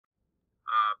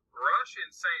Brush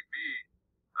and St. B,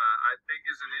 I think,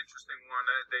 is an interesting one.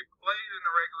 They played in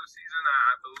the regular season.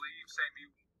 I believe St. B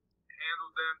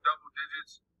handled them double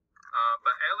digits.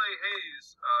 But L.A.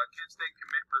 Hayes, Kent State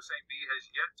commit for St. B, has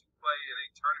yet to play in a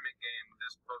tournament game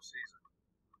this postseason.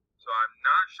 So I'm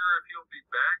not sure if he'll be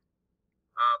back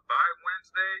by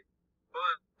Wednesday,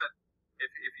 but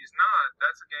if he's not,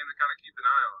 that's a game to kind of keep an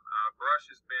eye on. Brush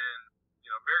has been,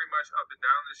 very much up and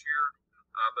down this year,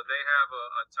 but they have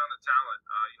a ton of talent.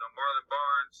 Marlon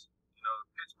Barnes,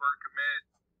 Pittsburgh commit,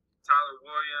 Tyler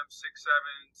Williams,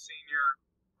 6'7", senior.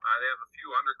 They have a few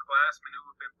underclassmen who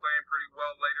have been playing pretty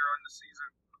well later on the season.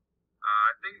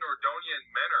 I think Nordonia and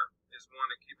Menor is one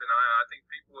to keep an eye on. I think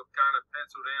people have kind of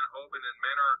penciled in Hoban and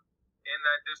Menor in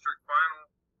that district final,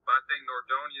 but I think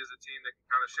Nordonia is a team that can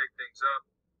kind of shake things up.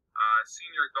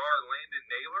 Senior guard Landon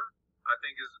Naylor, I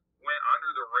think, went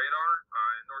under the radar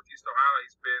in Northeast Ohio.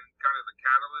 He's been kind of the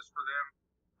catalyst for them.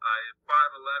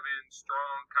 5'11",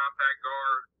 strong, compact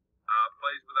guard,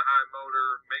 plays with a high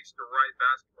motor, makes the right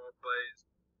basketball plays.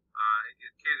 A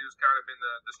kid who's kind of been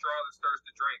the straw that stirs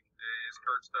the drink, as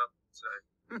Kurt Stubb would say.